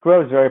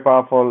Square is very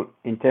powerful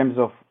in terms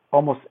of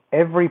almost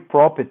every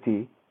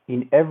property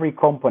in every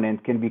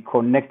component can be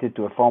connected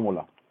to a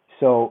formula.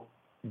 So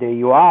the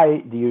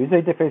UI, the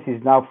user interface,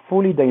 is now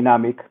fully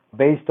dynamic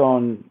based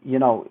on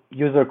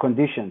user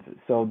conditions.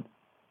 So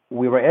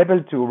we were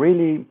able to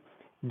really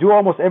do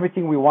almost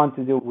everything we want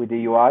to do with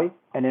the UI.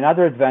 And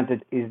another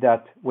advantage is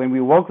that when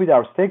we work with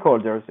our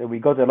stakeholders and we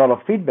got a lot of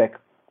feedback,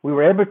 we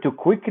were able to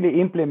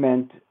quickly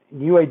implement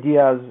new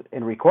ideas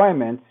and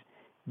requirements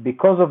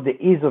because of the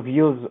ease of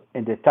use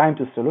and the time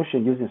to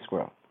solution using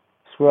Squirrel.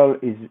 Squirrel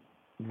is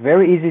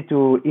very easy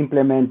to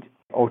implement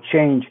or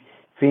change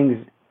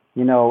things,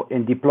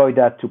 and deploy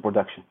that to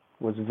production.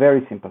 It was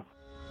very simple.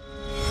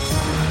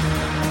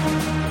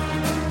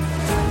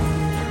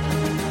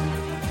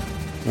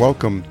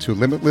 Welcome to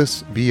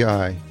Limitless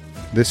BI.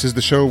 This is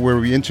the show where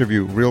we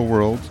interview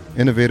real-world,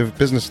 innovative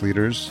business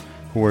leaders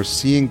who are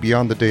seeing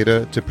beyond the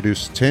data to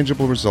produce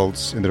tangible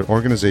results in their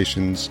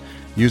organizations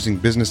using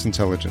business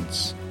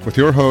intelligence. With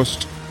your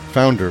host,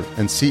 founder,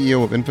 and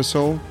CEO of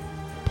Infosol,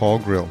 Paul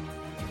Grill.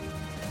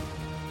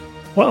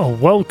 Well,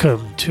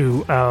 welcome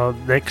to our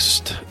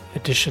next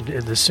edition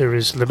in the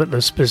series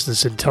Limitless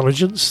Business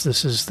Intelligence.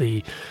 This is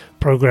the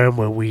program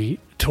where we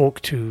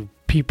talk to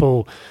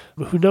people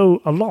who know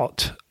a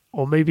lot,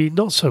 or maybe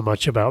not so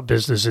much, about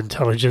business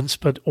intelligence,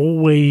 but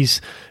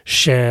always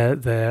share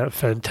their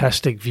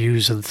fantastic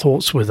views and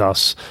thoughts with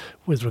us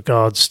with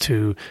regards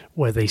to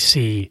where they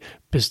see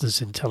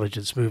business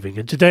intelligence moving.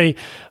 And today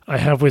I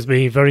have with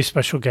me very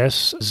special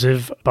guest,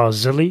 Ziv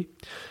Barzilai,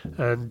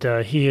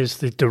 and he is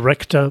the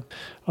Director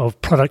of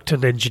Product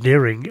and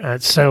Engineering at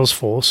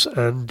Salesforce.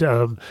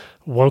 And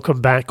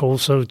welcome back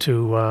also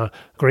to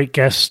great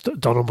guest,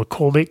 Donald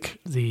McCormick,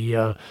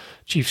 the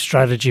Chief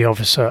Strategy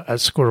Officer at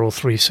Squirrel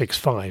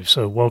 365.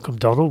 So welcome,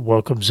 Donald.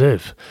 Welcome,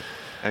 Ziv.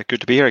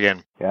 Good to be here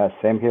again. Yeah,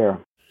 same here.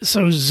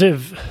 So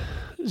Ziv,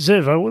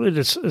 I wanted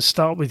to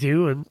start with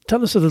you and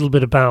tell us a little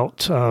bit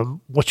about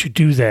what you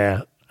do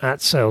there at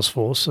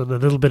Salesforce and a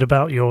little bit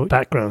about your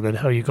background and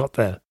how you got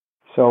there.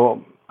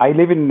 So I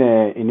live in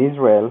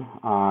Israel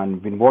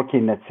and been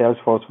working at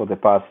Salesforce for the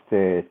past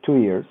 2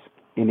 years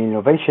in an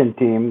innovation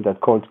team that's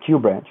called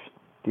QBranch.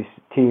 This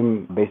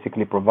team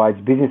basically provides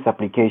business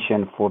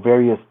application for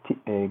various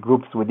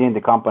groups within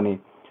the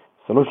company,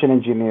 solution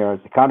engineers,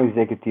 account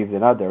executives,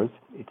 and others.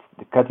 It's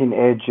the cutting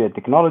edge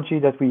technology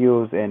that we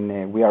use,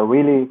 and we are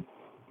really,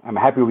 I'm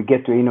happy we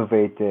get to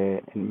innovate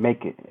and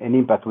make an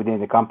impact within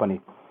the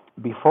company.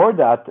 Before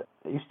that,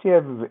 I used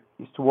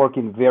to work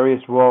in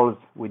various roles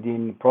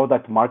within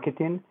product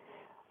marketing,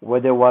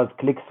 whether it was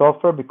Click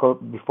Software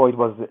before it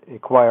was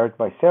acquired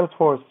by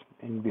Salesforce,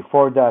 and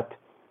before that,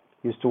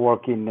 used to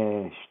work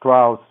in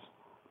Strauss,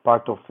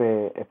 part of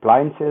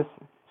appliances.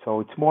 So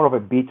it's more of a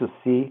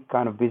B2C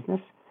kind of business.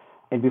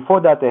 And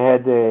before that, I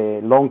had a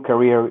long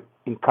career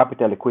in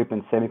capital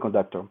equipment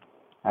semiconductor.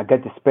 I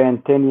got to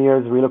spend 10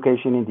 years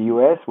relocation in the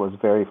U.S. Was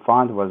very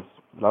fun. Was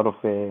a lot of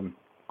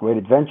great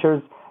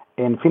adventures,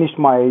 and finished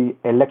my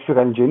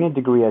electrical engineering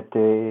degree at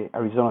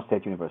Arizona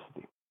State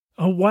University.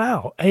 Oh,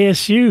 wow.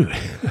 ASU.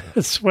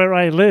 That's where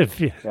I live.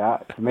 Yeah,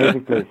 it's an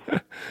amazing place.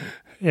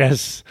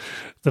 Yes.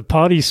 The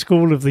party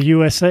school of the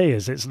USA,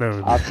 as it's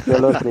known.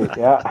 Absolutely,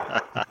 yeah.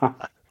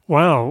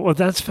 Wow. Well,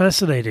 that's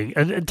fascinating.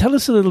 And tell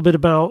us a little bit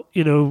about,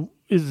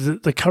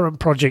 the current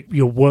project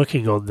you're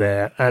working on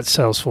there at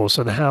Salesforce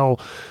and how,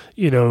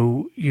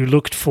 you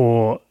looked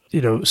for,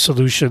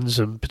 solutions,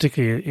 and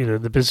particularly,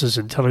 in the business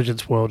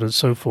intelligence world and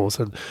so forth,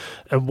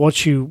 and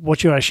what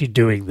you're actually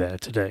doing there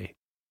today.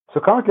 So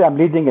currently I'm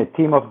leading a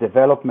team of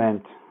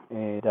development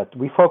that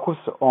we focus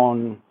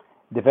on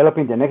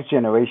developing the next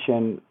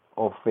generation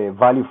of a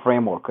value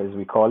framework, as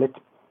we call it.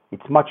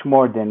 It's much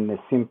more than the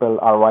simple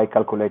ROI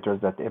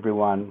calculators that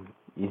everyone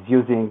is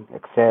using,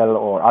 Excel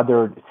or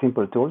other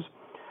simple tools.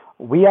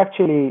 We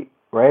actually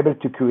were able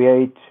to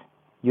create,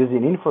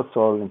 using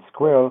Infosol and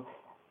Squirrel,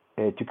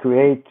 to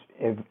create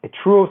a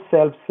true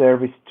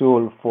self-service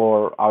tool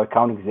for our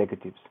account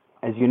executives.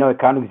 As you know,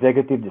 account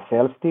executives, the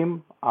sales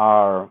team,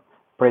 are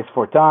pressed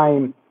for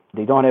time.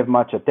 They don't have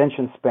much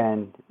attention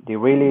span. They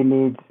really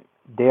need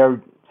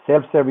their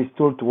self-service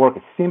tool to work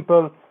as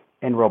simple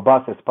and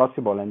robust as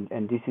possible,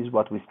 and this is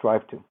what we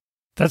strive to.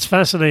 That's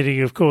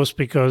fascinating, of course,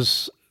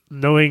 because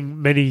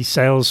knowing many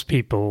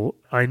salespeople,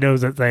 I know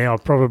that they are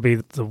probably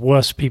the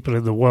worst people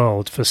in the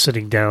world for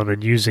sitting down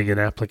and using an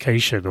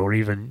application or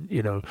even,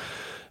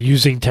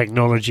 using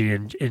technology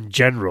in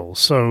general.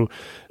 So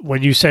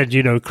when you said,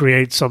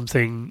 create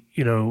something,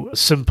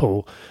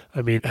 simple,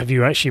 I mean, have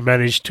you actually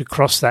managed to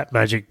cross that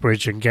magic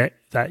bridge and get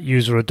that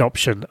user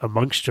adoption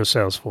amongst your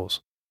sales force?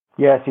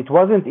 Yes, it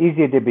wasn't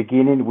easy at the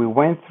beginning. We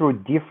went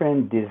through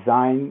different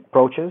design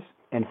approaches,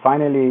 and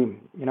finally,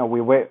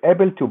 we were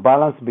able to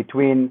balance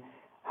between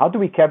how do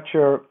we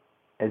capture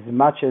as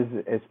much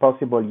as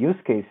possible use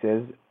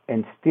cases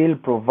and still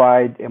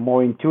provide a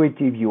more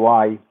intuitive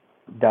UI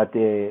that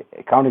the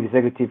account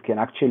executive can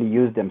actually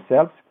use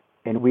themselves.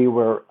 And we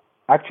were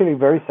actually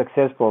very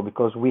successful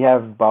because we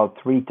have about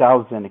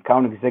 3,000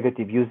 account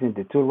executives using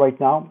the tool right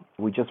now.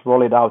 We just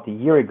rolled it out a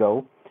year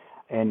ago.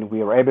 and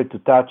we were able to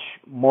touch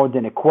more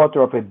than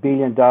 $250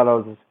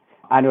 million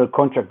annual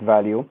contract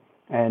value.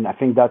 And I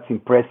think that's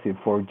impressive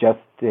for just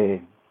the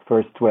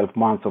first 12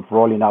 months of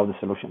rolling out the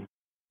solution.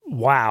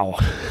 Wow.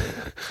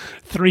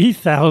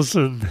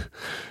 3,000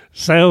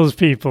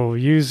 salespeople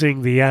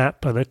using the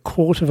app and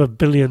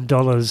 $250 million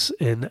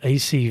in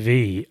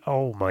ACV.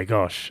 Oh my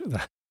gosh.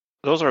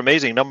 Those are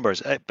amazing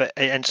numbers. But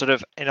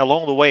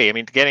along the way, I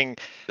mean, getting,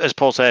 as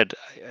Paul said,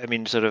 I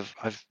mean,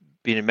 I've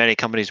been in many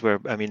companies where,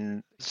 I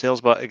mean,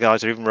 sales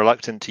guys are even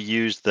reluctant to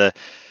use the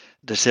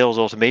sales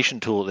automation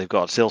tool that they've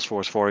got,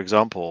 Salesforce, for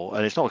example.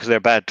 And it's not because they're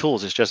bad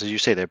tools. It's just, as you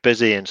say, they're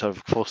busy and sort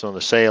of focusing on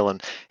the sale,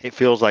 and it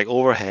feels like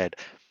overhead.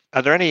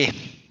 Are there any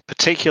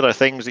particular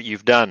things that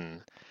you've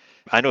done?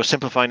 I know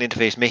simplifying the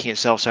interface, making it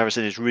self-service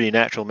is really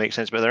natural, makes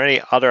sense. But are there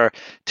any other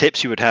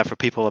tips you would have for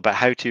people about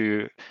how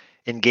to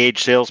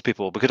engage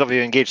salespeople? Because if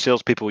you engage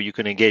salespeople, you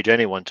can engage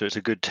anyone. So it's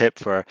a good tip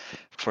for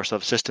sort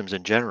of systems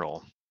in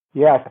general.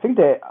 Yeah, I think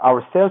that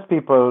our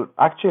salespeople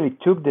actually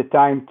took the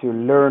time to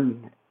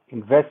learn,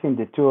 invest in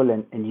the tool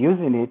and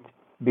using it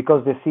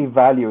because they see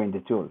value in the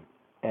tool.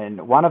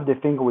 And one of the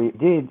things we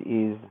did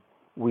is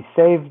we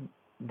saved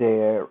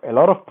a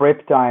lot of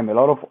prep time, a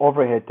lot of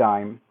overhead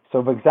time.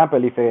 So, for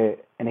example, if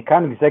an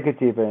account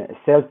executive, a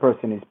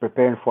salesperson is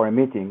preparing for a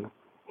meeting,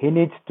 he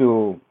needs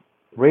to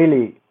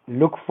really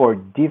look for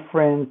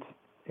different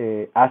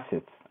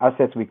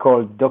assets we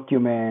call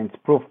documents,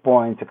 proof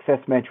points, success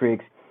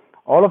metrics,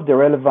 all of the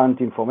relevant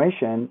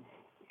information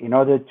in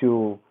order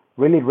to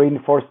really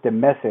reinforce the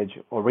message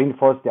or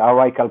reinforce the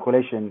ROI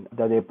calculation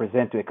that they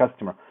present to a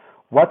customer.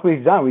 What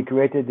we've done, we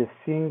created a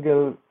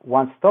single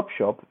one-stop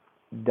shop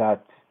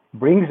that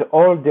brings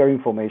all their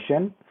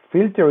information,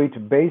 filter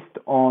it based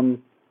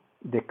on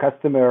the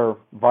customer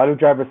value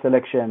driver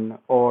selection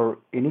or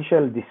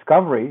initial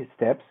discovery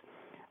steps.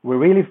 We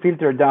really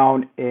filter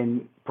down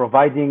in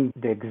providing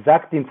the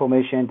exact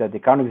information that the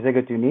account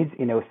executive needs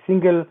in a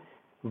single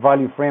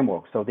value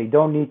framework. So they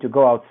don't need to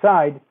go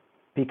outside,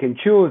 pick and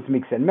choose,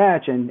 mix and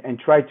match, and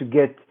try to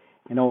get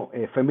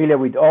familiar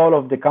with all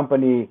of the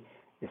company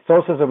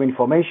sources of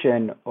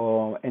information.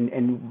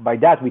 And by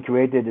that, we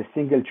created a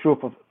single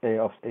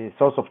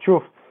source of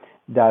truth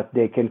that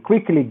they can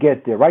quickly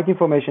get the right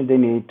information they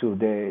need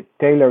to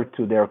tailor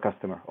to their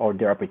customer or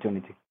their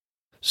opportunity.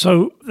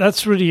 So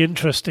that's really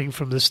interesting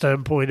from the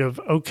standpoint of,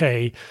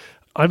 okay,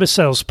 I'm a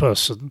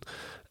salesperson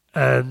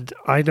and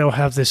I now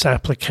have this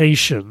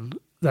application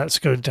that's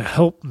going to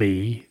help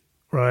me,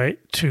 right,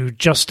 to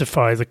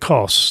justify the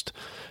cost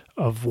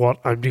of what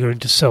I'm going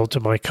to sell to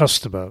my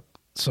customer.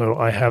 So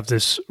I have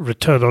this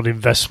return on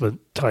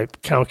investment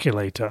type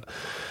calculator.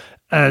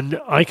 And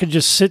I can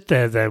just sit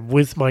there then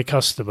with my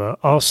customer,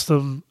 ask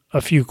them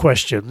a few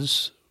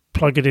questions,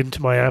 plug it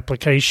into my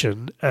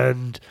application,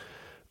 and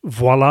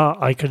voila,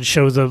 I can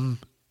show them,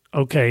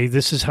 okay,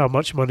 this is how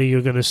much money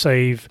you're going to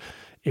save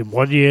in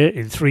 1 year,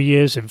 in 3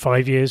 years, in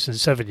 5 years, in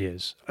 7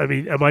 years. I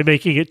mean, am I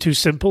making it too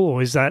simple,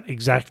 or is that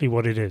exactly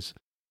what it is?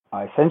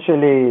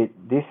 Essentially,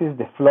 this is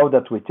the flow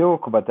that we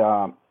took, but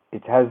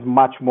it has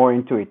much more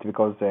into it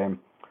because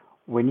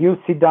when you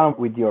sit down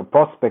with your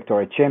prospect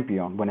or a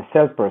champion, when a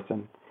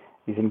salesperson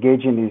is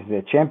engaging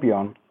his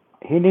champion,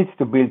 he needs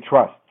to build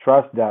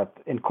trust that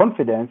and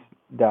confidence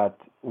that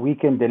we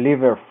can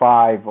deliver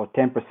 5 or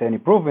 10%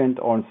 improvement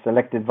on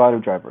selected value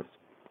drivers.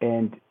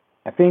 And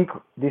I think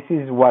this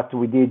is what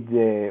we did.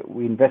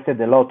 We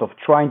invested a lot of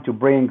trying to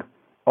bring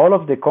all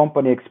of the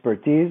company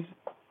expertise,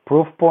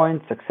 proof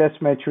points, success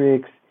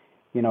metrics,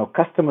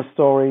 customer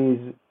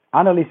stories,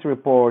 analyst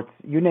reports,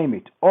 you name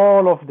it.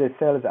 All of the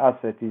sales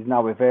asset is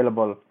now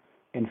available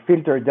and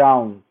filtered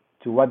down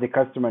to what the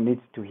customer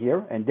needs to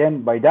hear. And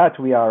then by that,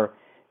 we are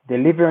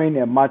delivering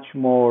a much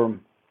more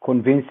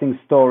convincing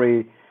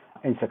story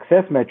and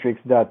success metrics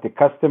that the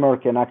customer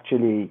can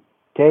actually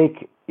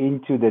take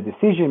into the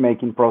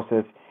decision-making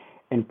process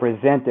and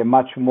present a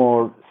much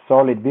more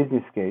solid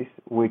business case,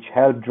 which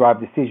help drive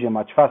decision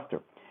much faster.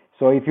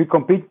 So if you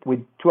compete with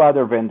 2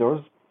 other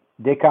vendors,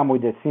 they come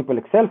with a simple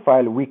Excel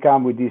file. We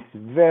come with this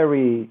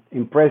very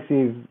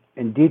impressive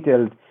and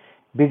detailed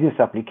business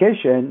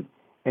application,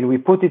 and we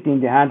put it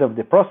in the hand of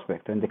the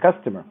prospect and the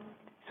customer.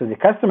 So the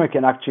customer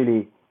can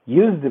actually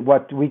use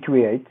what we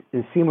create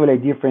and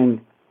simulate different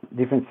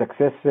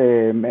success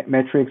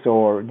metrics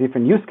or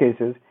different use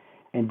cases,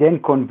 and then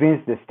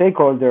convince the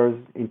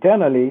stakeholders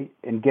internally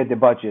and get the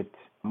budget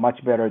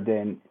much better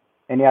than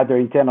any other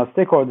internal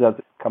stakeholders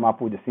that come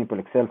up with a simple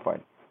Excel file.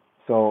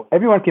 So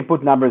everyone can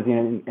put numbers in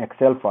an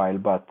Excel file,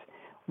 but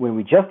when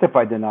we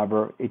justify the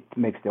number, it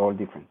makes the whole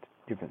difference.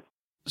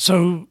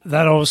 So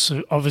that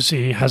also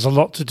obviously has a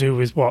lot to do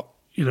with what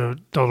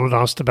Donald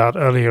asked about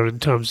earlier in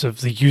terms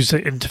of the user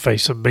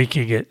interface and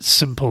making it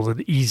simple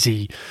and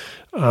easy.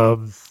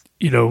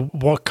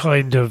 What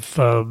kind of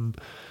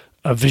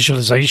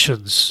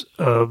visualizations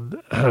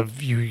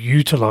have you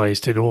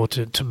utilized in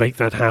order to make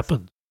that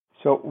happen?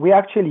 So we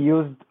actually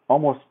used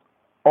almost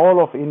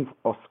all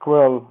of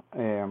Squirrel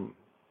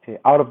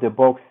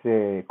out-of-the-box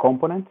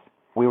components.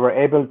 We were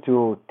able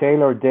to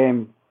tailor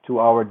them to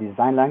our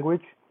design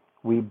language.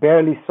 We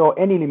barely saw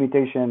any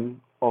limitation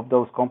of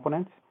those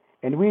components.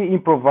 And we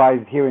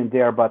improvised here and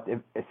there, but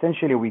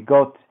essentially we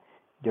got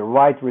the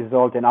right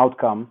result and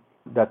outcome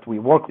that we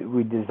worked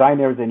with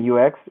designers and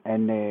UX.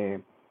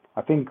 And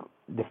I think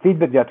the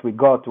feedback that we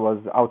got was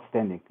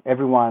outstanding.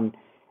 Everyone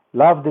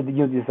loved the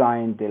new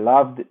design. They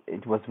loved it.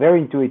 It was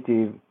very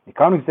intuitive.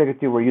 Account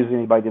executives were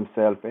using it by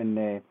themselves.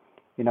 And,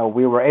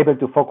 we were able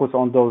to focus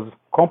on those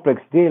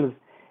complex deals,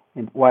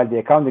 and while the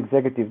account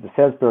executive, the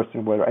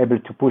salesperson, were able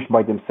to push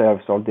by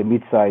themselves on the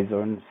mid-size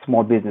or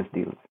small business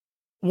deals.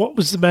 What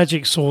was the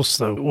magic sauce,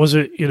 though? Was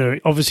it,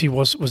 obviously,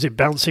 was it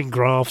bouncing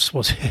graphs?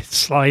 Was it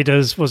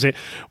sliders?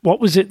 What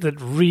was it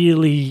that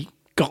really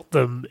got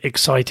them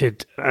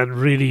excited and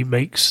really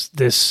makes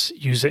this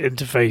user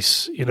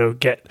interface,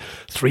 get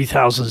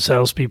 3,000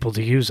 salespeople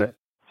to use it?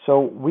 So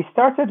we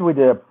started with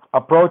the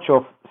approach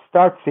of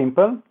start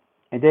simple,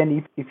 and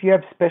then if you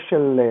have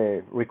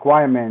special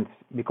requirements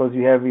because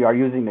you are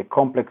using a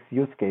complex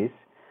use case,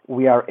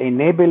 we are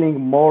enabling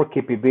more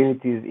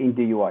capabilities in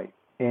the UI.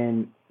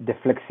 And the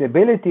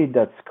flexibility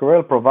that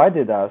Squirrel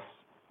provided us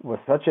was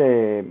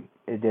the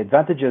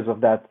advantages of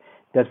that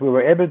we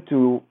were able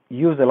to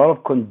use a lot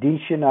of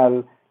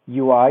conditional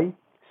UI.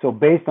 So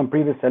based on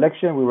previous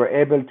selection, we were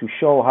able to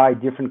show how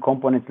different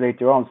components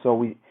later on. So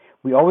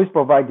we always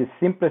provide the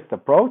simplest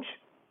approach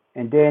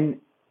and then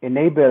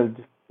enabled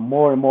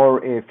more and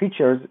more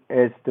features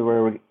as they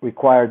were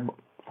required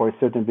for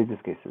certain business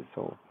cases.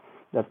 So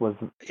that was...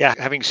 Yeah,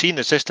 having seen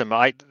the system,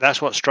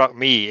 that's what struck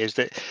me is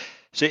that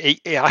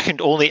I can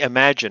only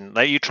imagine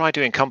that you try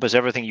to encompass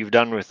everything you've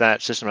done with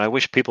that system. I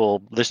wish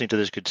people listening to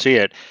this could see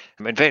it.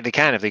 In fact, they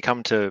can if they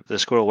come to the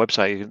Squirrel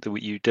website.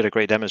 You did a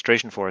great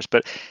demonstration for us.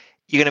 But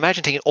you can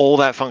imagine taking all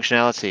that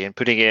functionality and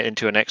putting it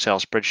into an Excel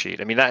spreadsheet.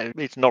 I mean,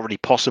 it's not really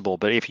possible,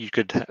 but if you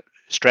could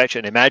stretch it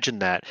and imagine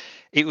that,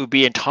 it would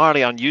be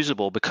entirely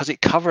unusable because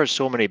it covers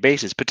so many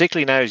bases,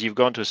 particularly now as you've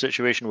gone to a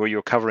situation where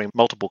you're covering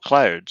multiple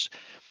clouds.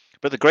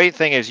 But the great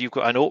thing is you've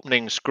got an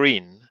opening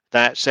screen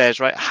that says,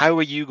 right, how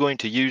are you going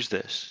to use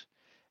this?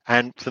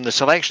 And from the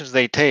selections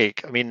they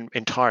take, I mean,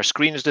 entire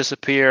screens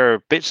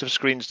disappear, bits of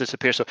screens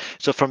disappear. So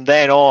from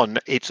then on,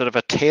 it's sort of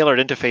a tailored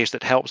interface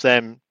that helps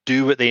them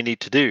do what they need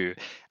to do.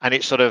 And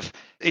it's sort of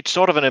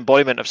an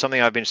embodiment of something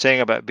I've been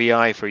saying about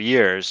BI for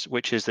years,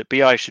 which is that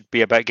BI should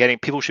be about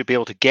people should be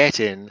able to get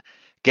in,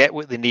 get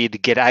what they need to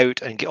get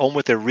out and get on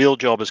with their real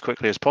job as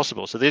quickly as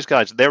possible. So these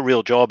guys, their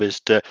real job is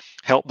to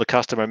help the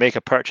customer make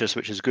a purchase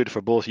which is good for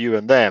both you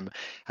and them.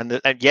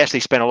 And yes, they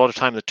spend a lot of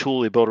time in the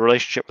tool, they build a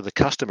relationship with the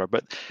customer,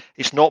 but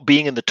it's not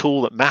being in the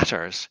tool that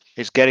matters.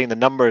 It's getting the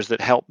numbers that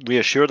help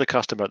reassure the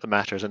customer that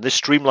matters. And this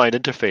streamlined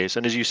interface,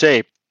 and as you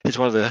say, it's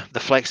one of the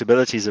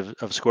flexibilities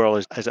of Squirrel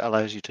as it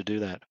allows you to do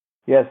that.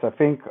 Yes, I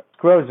think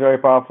Squirrel is very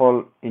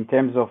powerful in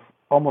terms of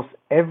almost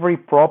every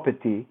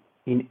property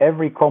in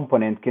every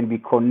component can be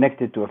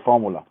connected to a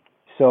formula.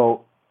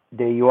 So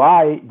the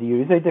UI, the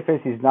user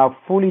interface, is now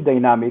fully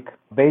dynamic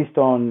based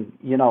on,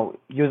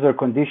 user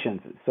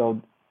conditions.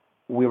 So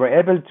we were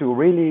able to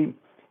really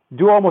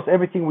do almost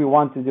everything we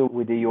want to do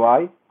with the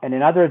UI. And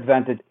another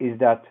advantage is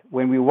that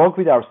when we work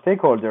with our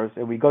stakeholders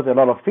and we got a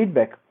lot of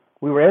feedback,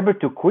 we were able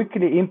to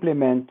quickly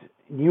implement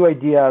new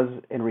ideas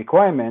and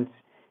requirements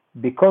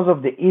because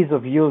of the ease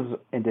of use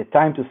and the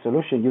time to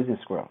solution using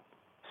Squirrel.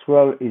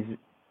 Squirrel is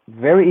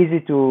very easy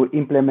to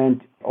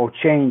implement or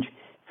change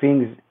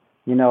things,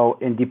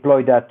 and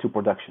deploy that to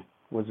production.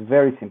 It was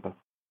very simple.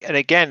 And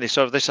again,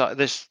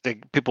 the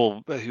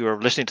people who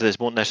are listening to this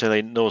won't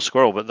necessarily know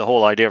Squirrel, but the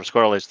whole idea of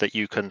Squirrel is that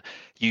you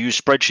use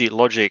spreadsheet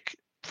logic,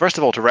 first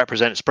of all, to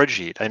represent a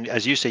spreadsheet. And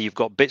as you say, you've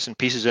got bits and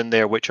pieces in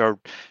there which are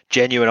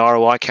genuine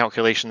ROI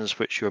calculations,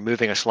 which you're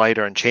moving a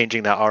slider and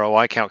changing that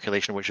ROI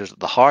calculation, which is at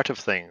the heart of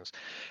things.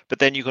 But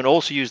then you can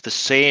also use the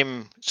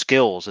same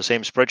skills, the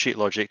same spreadsheet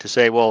logic to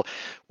say, well,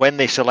 when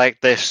they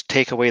select this,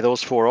 take away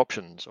those 4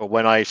 options. Or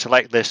when I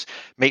select this,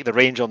 make the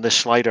range on this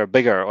slider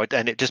bigger.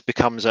 And it just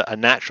becomes a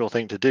natural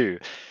thing to do.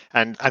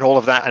 And all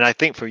of that. And I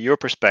think from your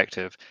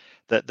perspective,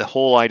 that the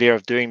whole idea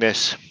of doing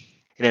this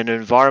in an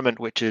environment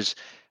which is,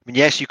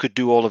 yes, you could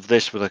do all of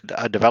this with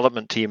a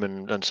development team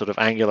and sort of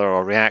Angular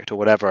or React or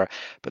whatever,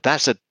 but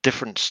that's a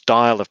different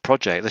style of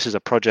project. This is a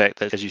project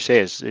that, as you say,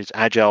 is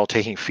agile,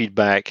 taking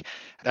feedback,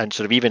 and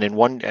sort of even in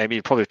one,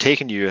 it probably have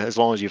taken you as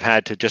long as you've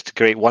had to just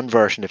create one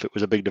version if it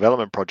was a big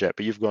development project,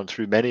 but you've gone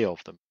through many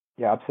of them.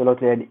 Yeah,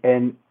 absolutely.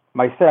 And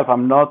myself,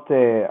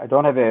 I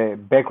don't have a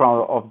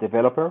background of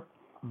developer,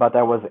 but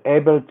I was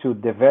able to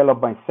develop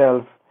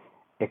myself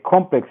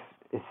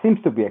it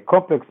seems to be a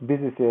complex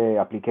business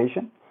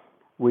application,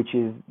 which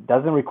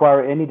doesn't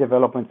require any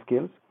development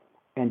skills.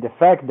 And the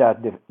fact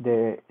that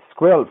the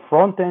Squirrel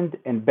front-end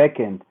and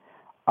back-end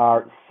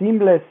are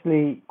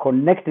seamlessly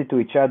connected to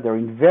each other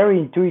in very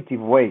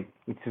intuitive way.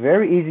 It's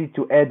very easy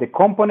to add a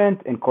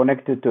component and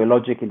connect it to a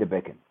logic in the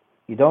back-end.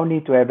 You don't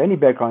need to have any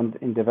background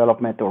in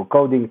development or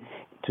coding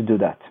to do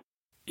that.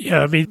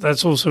 Yeah,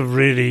 that's also a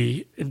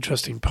really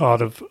interesting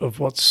part of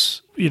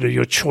what's,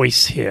 your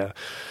choice here.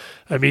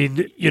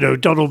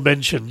 Donald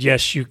mentioned,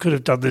 yes, you could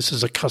have done this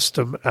as a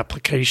custom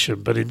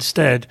application, but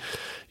instead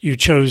you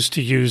chose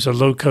to use a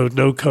low-code,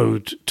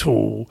 no-code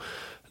tool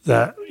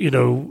that,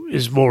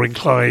 is more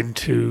inclined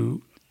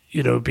to,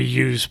 be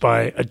used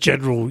by a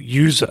general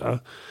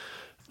user,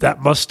 that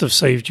must have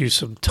saved you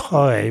some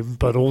time,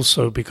 but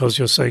also because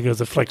you're saying of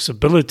the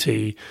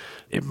flexibility,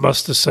 it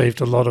must have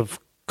saved a lot of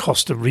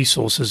cost and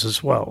resources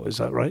as well. Is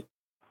that right?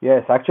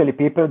 Yes, actually,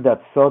 people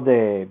that saw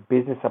the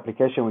business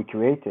application we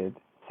created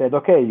said,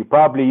 okay, you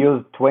probably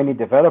use 20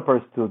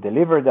 developers to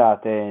deliver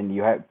that, and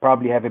you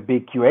probably have a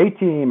big QA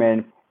team.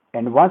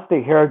 And once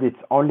they heard it's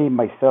only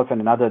myself and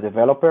another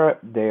developer,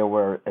 they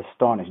were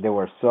astonished. They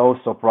were so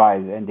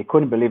surprised, and they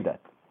couldn't believe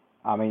that.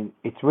 I mean,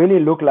 it really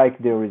looked like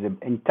there is an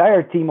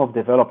entire team of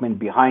development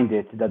behind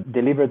it that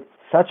delivered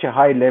such a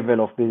high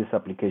level of business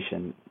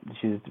application,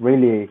 which is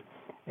really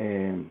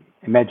a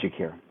magic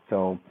here.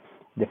 So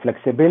the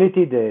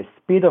flexibility, the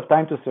speed of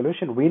time to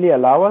solution really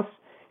allow us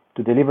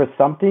to deliver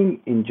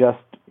something in just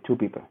 2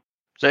 people.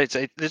 So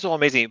this is all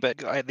amazing,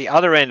 but at the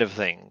other end of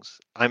things,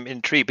 I'm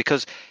intrigued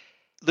because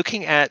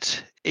looking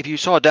at, if you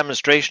saw a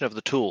demonstration of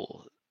the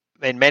tool,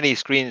 in many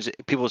screens,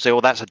 people would say,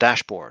 well, that's a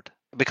dashboard.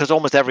 Because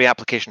almost every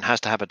application has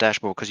to have a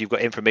dashboard because you've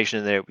got information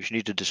in there which you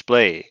need to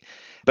display.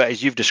 But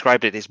as you've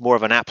described it, it's more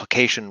of an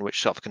application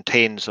which sort of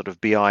contains sort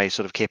of BI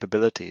sort of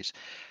capabilities.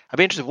 I'd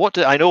be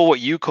interested, I know what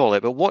you call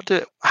it,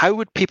 but how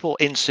would people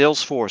in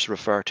Salesforce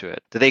refer to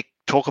it? Do they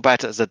talk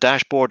about it as a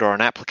dashboard or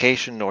an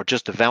application or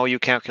just a value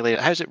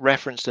calculator? How's it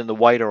referenced in the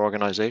wider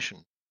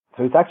organization?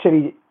 So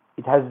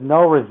it has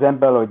no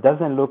resemble, or it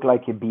doesn't look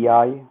like a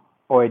BI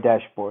or a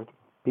dashboard.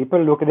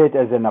 People look at it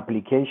as an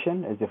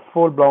application, as a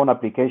full-blown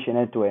application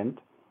end-to-end.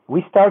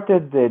 We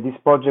started this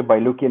project by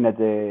looking at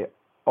the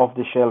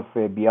off-the-shelf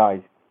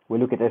BIs. We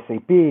look at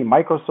SAP,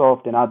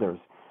 Microsoft, and others.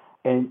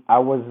 And I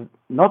was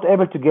not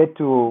able to get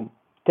to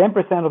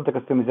 10% of the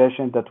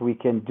customization that we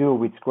can do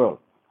with Skrill.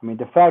 I mean,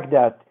 the fact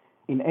that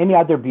in any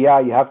other BI,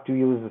 you have to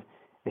use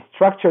a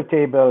structure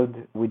table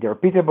with a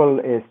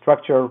repeatable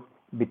structure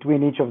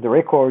between each of the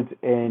records,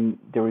 and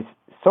there is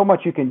so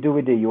much you can do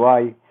with the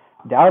UI.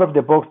 The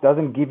out-of-the-box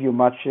doesn't give you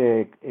much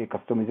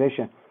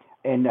customization.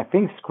 And I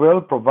think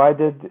Skrill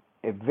provided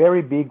a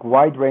very big,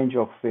 wide range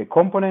of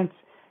components,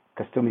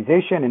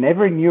 customization, and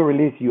every new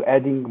release, you're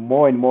adding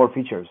more and more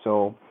features.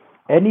 So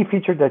any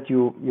feature that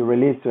you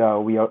release,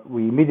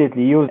 we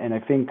immediately use, and I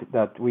think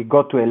that we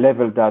got to a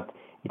level that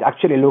it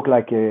actually looked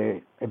like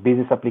a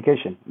business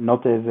application,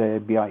 not as a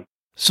BI.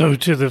 So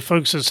to the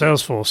folks at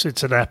Salesforce,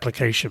 it's an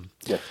application.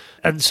 Yes.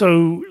 And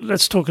so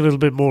let's talk a little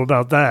bit more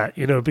about that,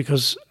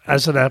 because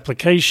as an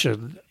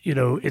application,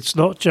 it's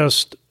not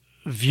just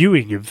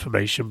viewing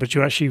information, but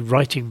you're actually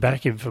writing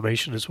back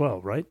information as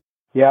well, right?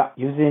 Yeah,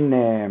 using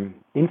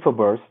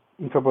Infoburst.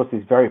 Infoburst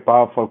is very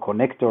powerful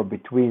connector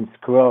between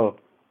Skrill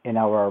and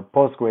our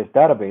Postgres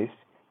database.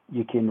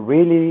 You can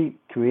really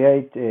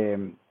create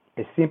a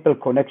simple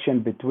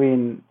connection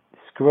between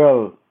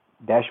Skrill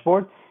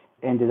dashboard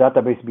and the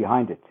database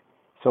behind it.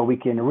 So we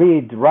can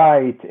read,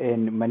 write,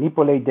 and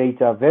manipulate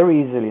data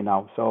very easily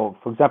now. So,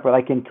 for example,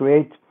 I can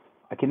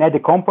add a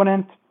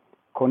component,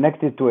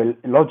 connect it to a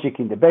logic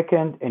in the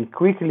backend, and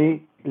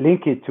quickly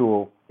link it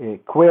to a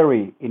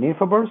query in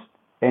Infoburst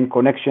and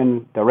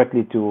connection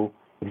directly to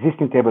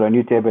existing table or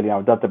new table in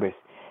our database.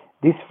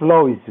 This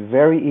flow is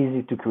very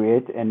easy to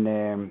create,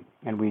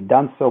 and we've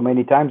done so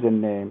many times,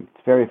 and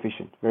it's very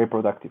efficient, very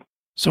productive.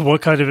 So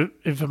what kind of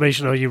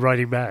information are you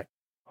writing back?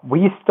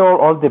 We store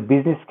all the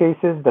business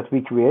cases that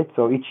we create.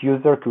 So each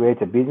user creates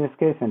a business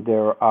case, and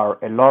there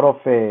are a lot of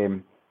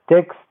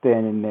text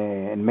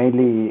and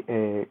mainly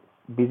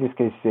business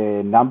case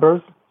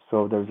numbers.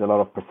 So there's a lot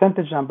of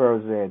percentage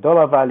numbers,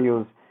 dollar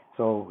values.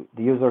 So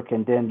the user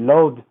can then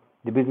load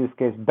the business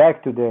case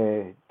back to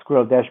the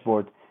Skrill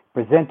dashboard,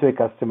 present to a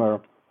customer,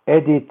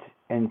 edit,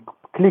 and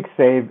click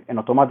save, and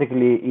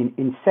automatically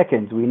in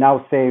seconds, we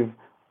now save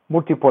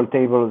multiple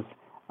tables,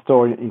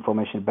 store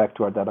information back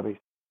to our database.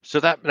 So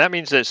that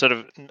means that sort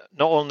of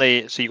not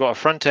only, so you've got a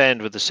front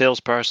end where the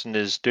salesperson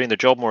is doing their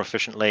job more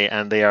efficiently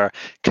and they are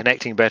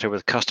connecting better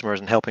with customers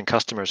and helping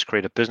customers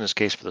create a business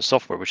case for the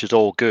software, which is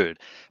all good.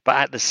 But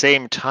at the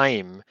same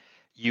time,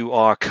 you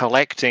are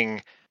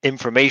collecting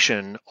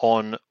information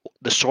on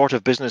the sort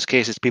of business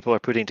cases people are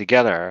putting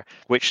together,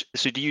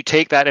 so do you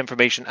take that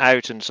information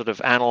out and sort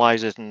of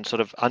analyze it and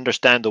sort of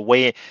understand the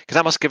way, because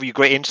that must give you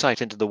great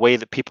insight into the way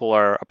that people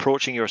are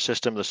approaching your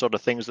system, the sort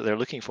of things that they're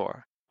looking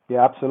for?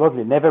 Yeah,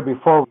 absolutely. Never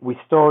before we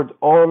stored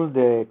all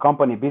the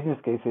company business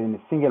cases in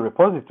a single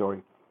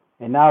repository.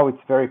 And now it's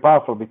very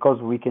powerful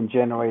because we can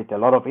generate a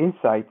lot of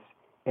insights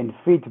and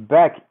feed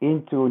back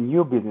into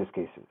new business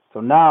cases. So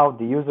now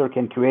the user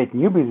can create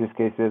new business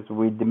cases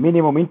with the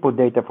minimum input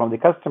data from the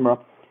customer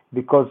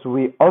because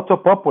we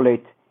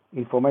auto-populate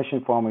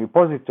information from a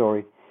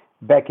repository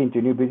back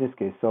into new business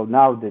case. So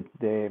now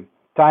the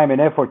time and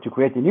effort to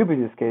create a new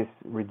business case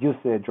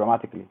reduces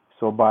dramatically.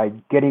 So by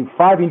getting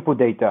 5 input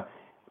data,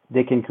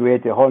 they can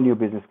create a whole new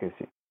business case.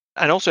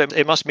 And also,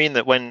 it must mean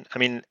that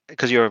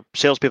because your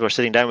salespeople are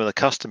sitting down with a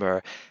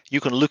customer, you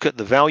can look at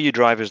the value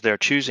drivers they're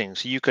choosing.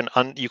 So you can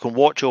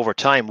watch over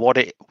time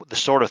the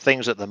sort of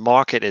things that the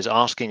market is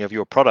asking of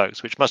your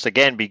products, which must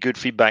again be good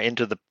feedback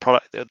into the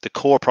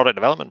core product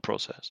development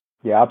process.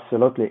 Yeah,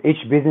 absolutely.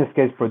 Each business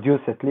case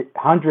produces at least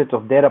hundreds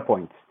of data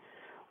points,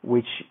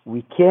 which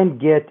we can't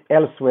get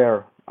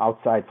elsewhere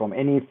outside from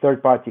any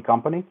third-party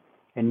company.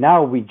 And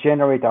now we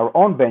generate our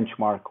own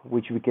benchmark,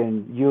 which we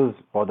can use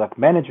product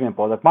management,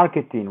 product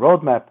marketing,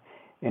 roadmap,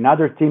 and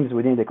other teams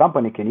within the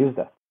company can use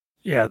that.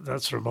 Yeah,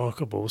 that's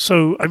remarkable.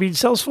 So,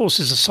 Salesforce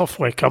is a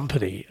software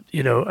company,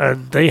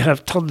 and they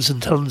have tons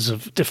and tons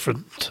of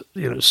different,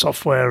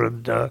 software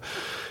and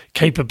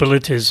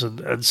capabilities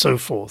and so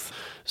forth.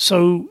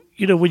 So,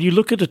 when you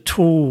look at a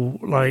tool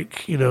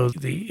like,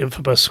 the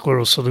Infobus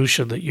Squirrel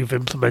solution that you've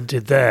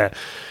implemented there,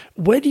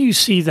 where do you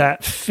see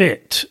that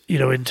fit,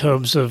 in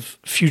terms of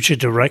future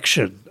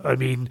direction?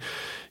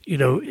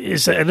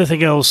 Is there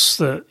anything else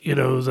that,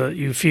 that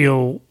you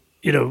feel,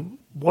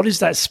 what is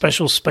that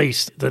special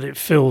space that it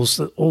fills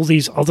that all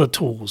these other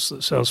tools that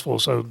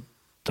Salesforce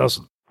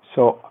doesn't?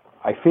 So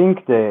I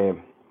think the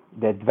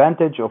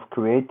advantage of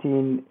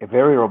creating a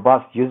very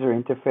robust user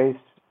interface,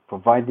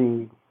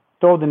 providing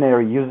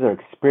extraordinary user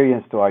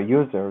experience to our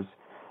users,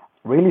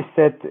 really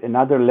set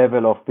another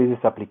level of business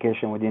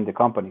application within the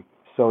company.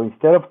 So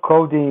instead of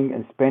coding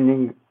and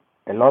spending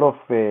a lot of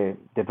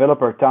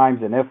developer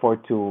times and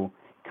effort to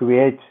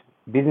create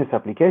business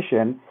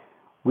application,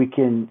 we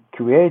can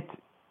create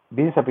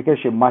business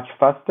application much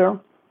faster,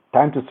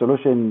 time to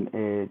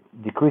solution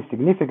decrease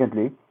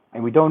significantly,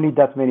 and we don't need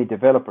that many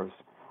developers.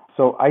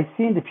 So I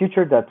see in the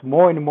future that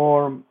more and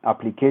more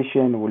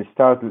application will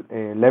start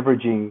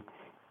leveraging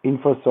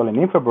InfoSol and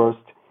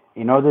InfoBurst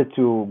in order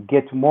to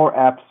get more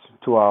apps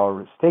to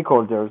our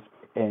stakeholders,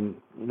 and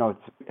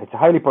it's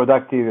highly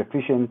productive,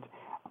 efficient,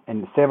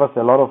 and save us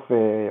a lot of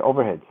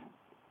overhead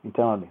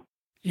internally.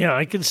 Yeah,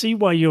 I can see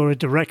why you're a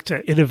director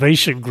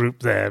innovation group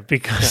there,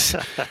 because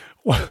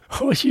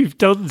what you've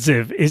done,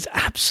 Ziv, is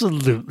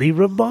absolutely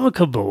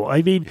remarkable.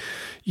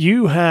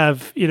 You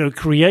have,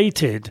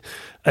 created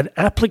an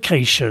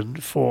application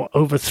for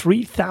over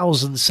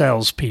 3,000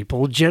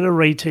 salespeople,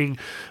 generating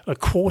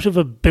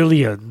 $250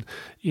 million,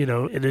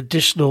 in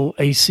additional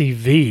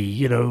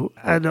ACV,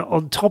 and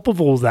on top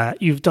of all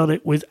that, you've done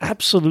it with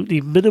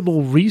absolutely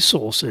minimal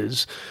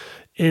resources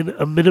in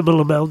a minimal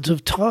amount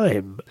of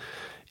time.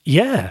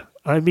 Yeah,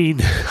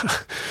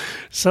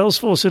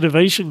 Salesforce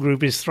Innovation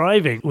Group is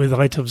thriving with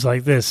items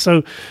like this.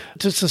 So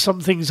just to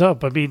sum things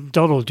up,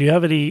 Donald, do you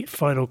have any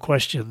final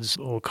questions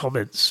or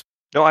comments?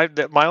 No,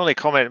 my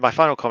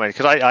final comment,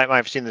 because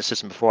I've seen the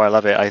system before. I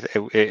love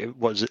it.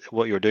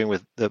 What you're doing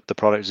with the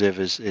product, Ziv,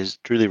 is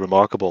truly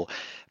remarkable.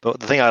 But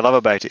the thing I love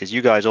about it is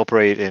you guys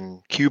operate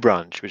in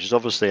QBranch, which is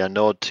obviously a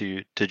nod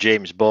to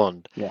James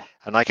Bond. Yeah.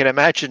 And I can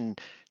imagine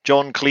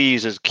John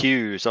Cleese as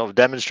Q sort of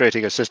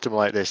demonstrating a system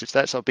like this. It's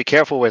that sort of be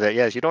careful with it.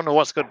 Yes, you don't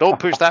know don't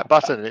push that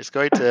button. It's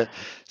going to.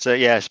 So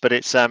yes, but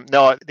it's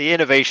no. The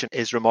innovation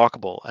is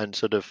remarkable, and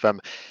sort of.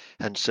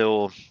 And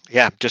so,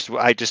 yeah, just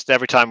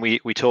every time we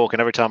talk and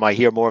every time I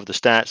hear more of the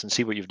stats and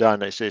see what you've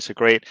done, it's a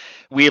great.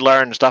 We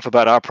learn stuff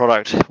about our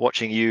product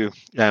watching you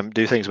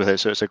do things with it.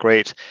 So it's a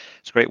great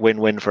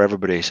win-win for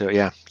everybody. So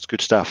yeah, it's good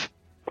stuff.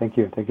 Thank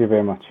you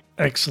very much.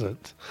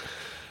 Excellent.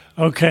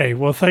 Okay,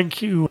 well,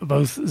 thank you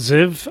both,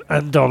 Ziv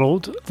and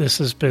Donald. This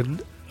has been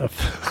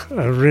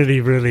a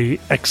really, really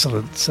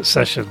excellent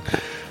session,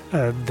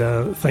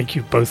 and thank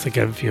you both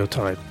again for your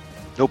time.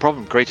 No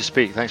problem. Great to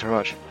speak. Thanks very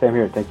much. Same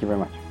here. Thank you very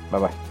much.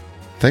 Bye-bye.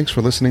 Thanks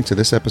for listening to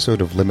this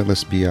episode of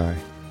Limitless BI.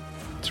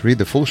 To read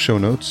the full show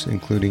notes,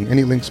 including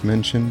any links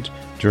mentioned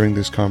during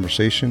this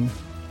conversation,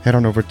 head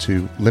on over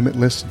to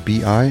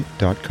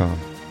limitlessbi.com.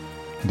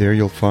 There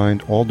you'll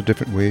find all the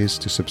different ways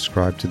to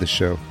subscribe to the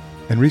show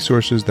and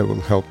resources that will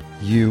help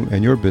you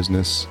and your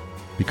business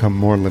become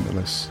more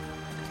limitless.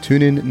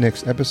 Tune in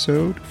next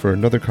episode for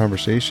another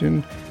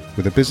conversation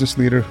with a business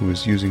leader who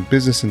is using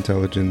business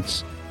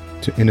intelligence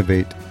to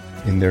innovate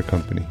in their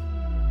company.